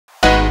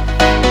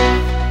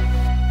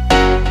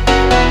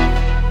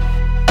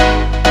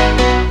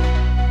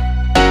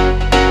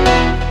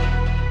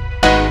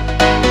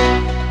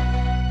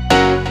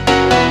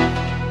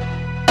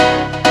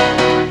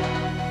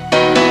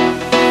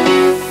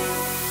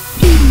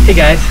Hey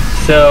guys,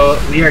 so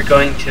we are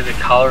going to the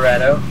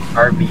Colorado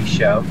RV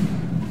show.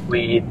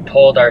 We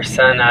pulled our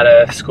son out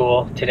of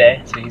school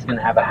today, so he's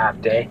gonna have a half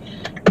day.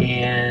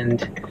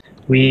 And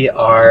we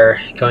are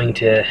going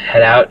to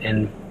head out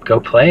and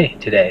go play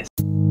today.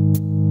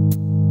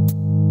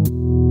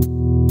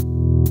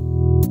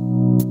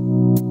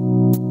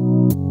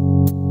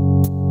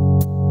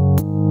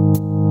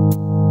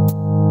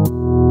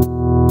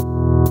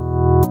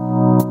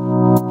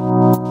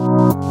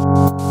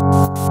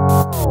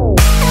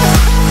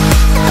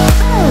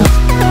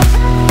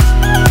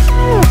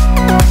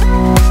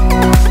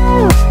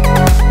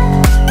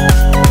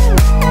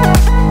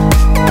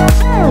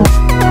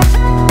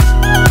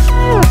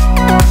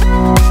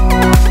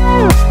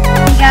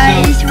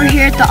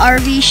 The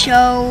RV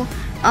show,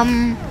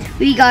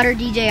 we got our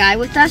DJI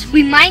with us.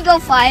 We might go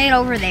fly it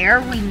over there.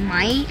 We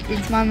might.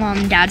 It's my mom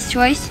and dad's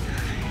choice.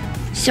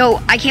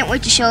 So I can't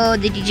wait to show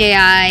the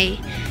DJI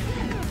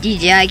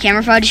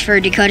camera footage for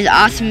Dakota's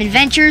awesome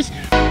adventures.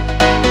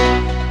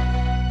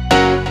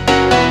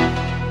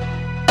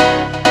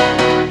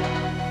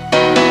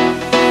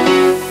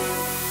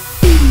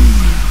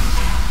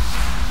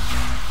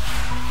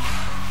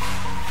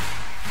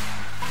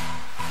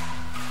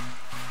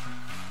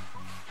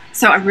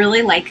 So I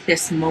really like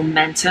this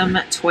Momentum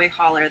toy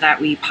hauler that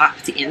we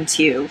popped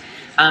into.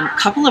 A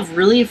couple of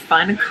really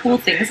fun and cool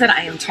things that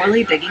I am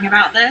totally digging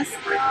about this.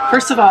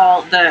 First of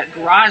all, the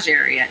garage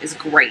area is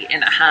great,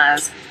 and it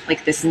has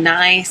like this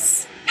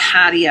nice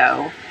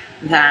patio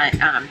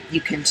that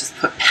you can just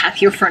put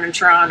patio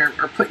furniture on or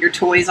put your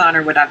toys on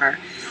or whatever.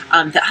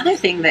 The other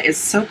thing that is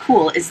so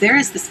cool is there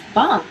is this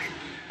bunk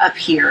up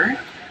here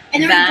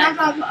and there's a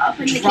bunk up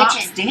in the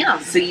drops kitchen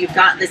down, so you've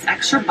got this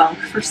extra bunk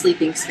for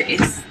sleeping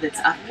space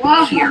that's up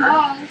here.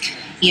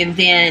 And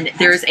then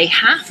there's a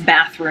half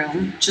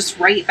bathroom just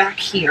right back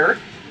here.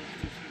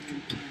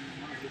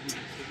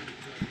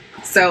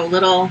 So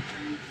little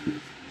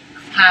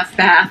half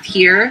bath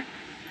here,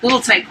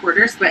 little tight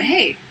quarters, but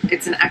hey,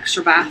 it's an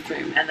extra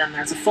bathroom. And then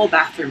there's a full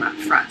bathroom up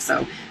front.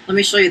 So let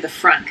me show you the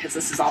front, because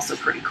this is also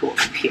pretty cool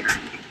up here.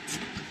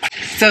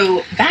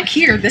 So back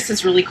here, this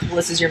is really cool.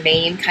 This is your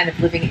main kind of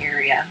living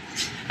area.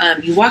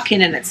 You walk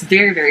in and it's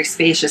very, very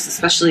spacious,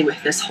 especially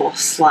with this whole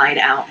slide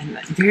out and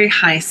very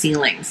high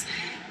ceilings.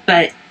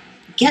 But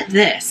get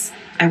this,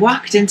 I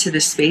walked into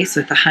this space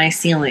with the high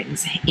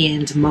ceilings,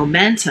 and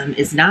Momentum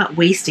is not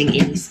wasting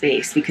any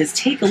space, because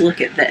take a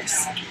look at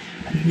this.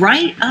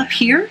 Right up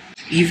here,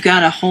 you've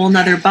got a whole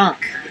nother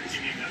bunk.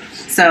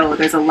 So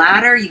there's a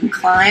ladder you can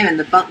climb, and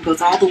the bunk goes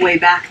all the way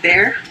back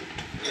there.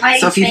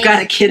 So if you've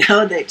got a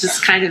kiddo that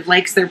just kind of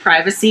likes their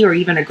privacy, or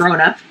even a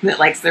grown-up that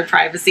likes their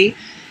privacy,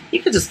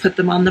 you could just put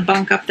them on the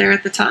bunk up there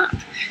at the top.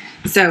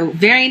 So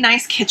very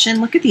nice kitchen.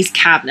 Look at these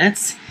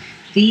cabinets.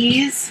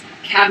 These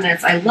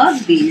cabinets, I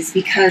love these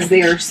because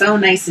they are so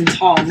nice and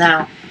tall.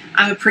 Now,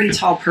 I'm a pretty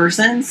tall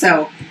person,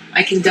 so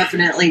I can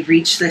definitely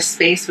reach this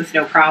space with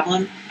no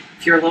problem.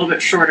 If you're a little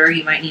bit shorter,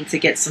 you might need to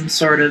get some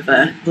sort of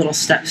a little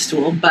step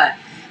stool, but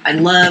I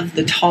love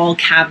the tall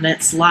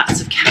cabinets,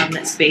 lots of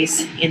cabinet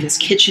space in this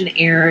kitchen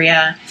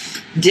area,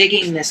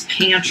 digging this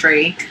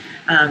pantry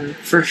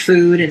for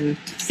food and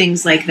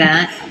things like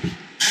that.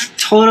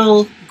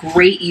 Total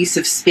great use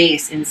of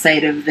space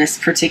inside of this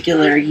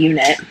particular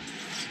unit.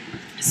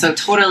 So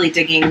totally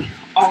digging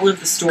all of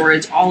the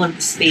storage, all of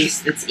the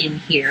space that's in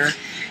here.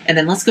 And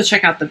then let's go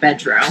check out the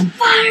bedroom.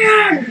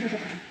 Fire!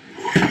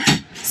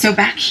 So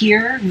back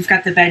here, we've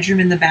got the bedroom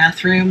and the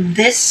bathroom.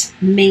 This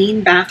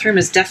main bathroom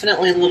is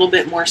definitely a little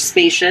bit more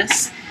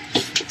spacious.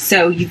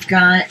 So you've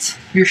got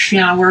your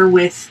shower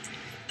with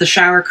the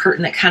shower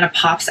curtain that kind of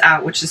pops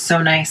out, which is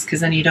so nice, because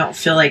then you don't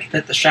feel like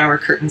that the shower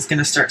curtain's going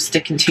to start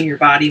sticking to your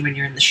body when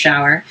you're in the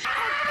shower.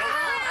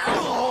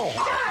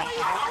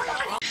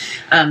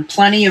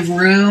 Plenty of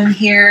room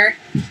here,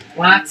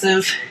 lots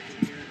of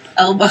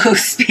elbow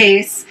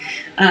space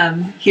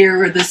here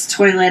where this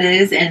toilet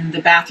is, and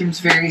the bathroom's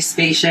very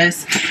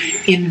spacious.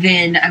 And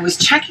then I was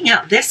checking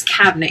out this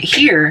cabinet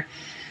here.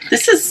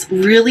 This is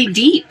really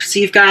deep, so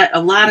you've got a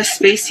lot of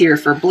space here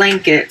for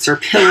blankets or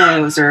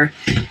pillows or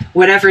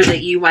whatever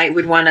that you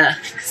would want to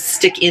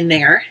stick in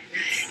there.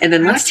 And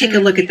then let's take a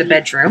look at the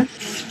bedroom.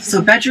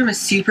 So bedroom is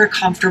super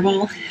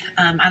comfortable.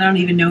 I don't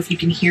even know if you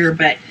can hear,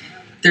 but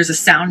there's a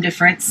sound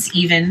difference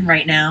even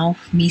right now,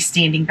 me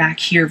standing back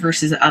here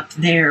versus up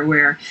there,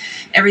 where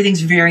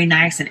everything's very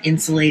nice and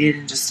insulated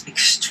and just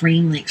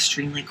extremely,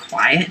 extremely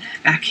quiet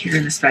back here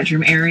in this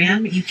bedroom area.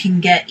 You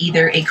can get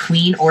either a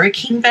queen or a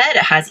king bed.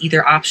 It has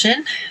either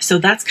option. So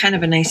that's kind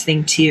of a nice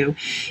thing too,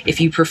 if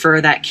you prefer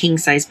that king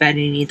size bed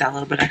and you need that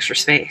little bit extra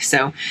space.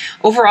 So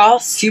overall,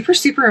 super,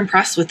 super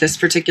impressed with this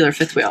particular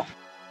fifth wheel.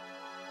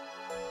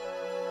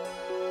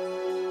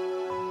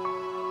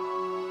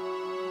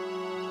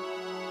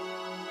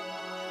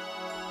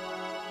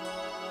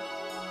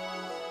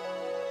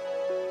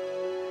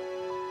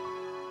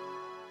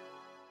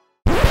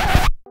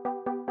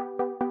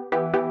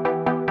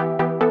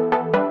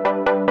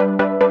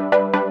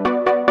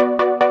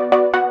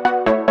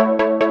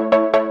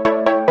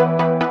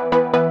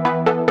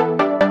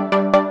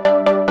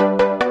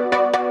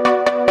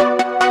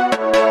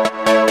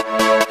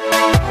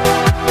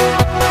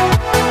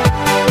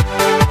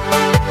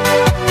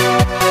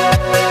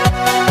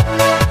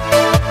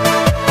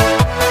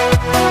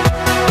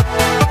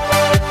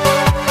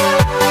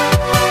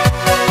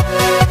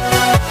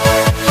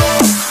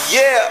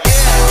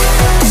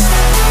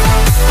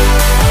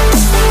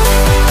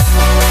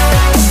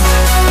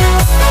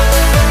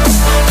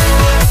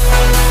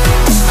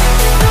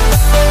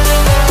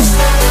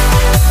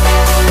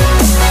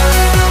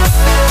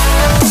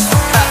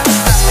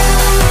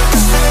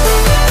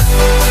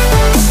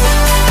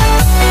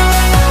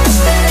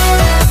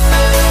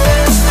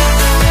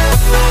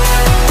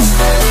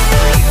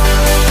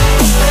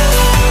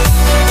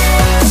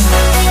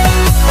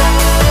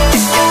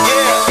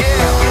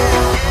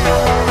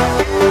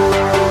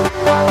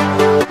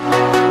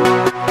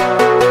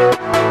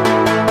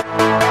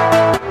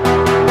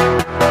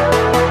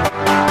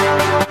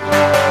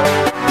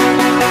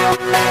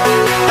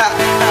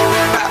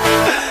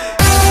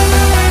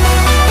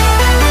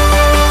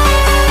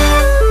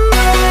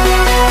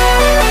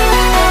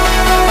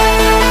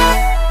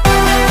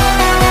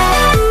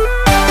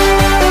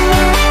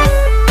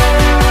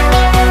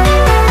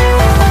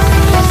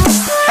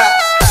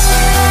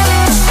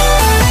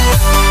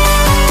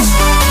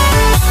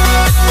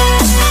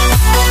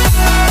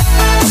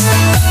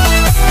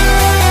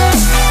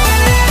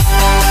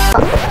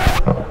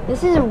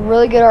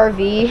 really good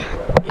RV.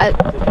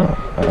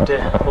 You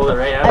have to hold it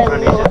right out in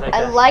front of you just like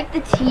I that. like the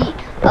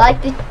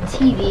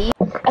TV.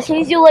 As soon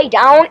as you lay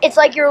down, it's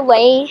like you're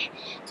laying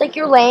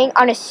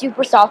on a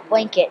super soft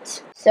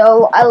blanket.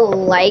 So I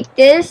like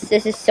this.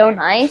 This is so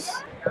nice.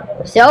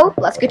 So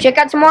let's go check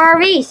out some more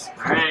RVs.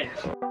 All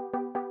right.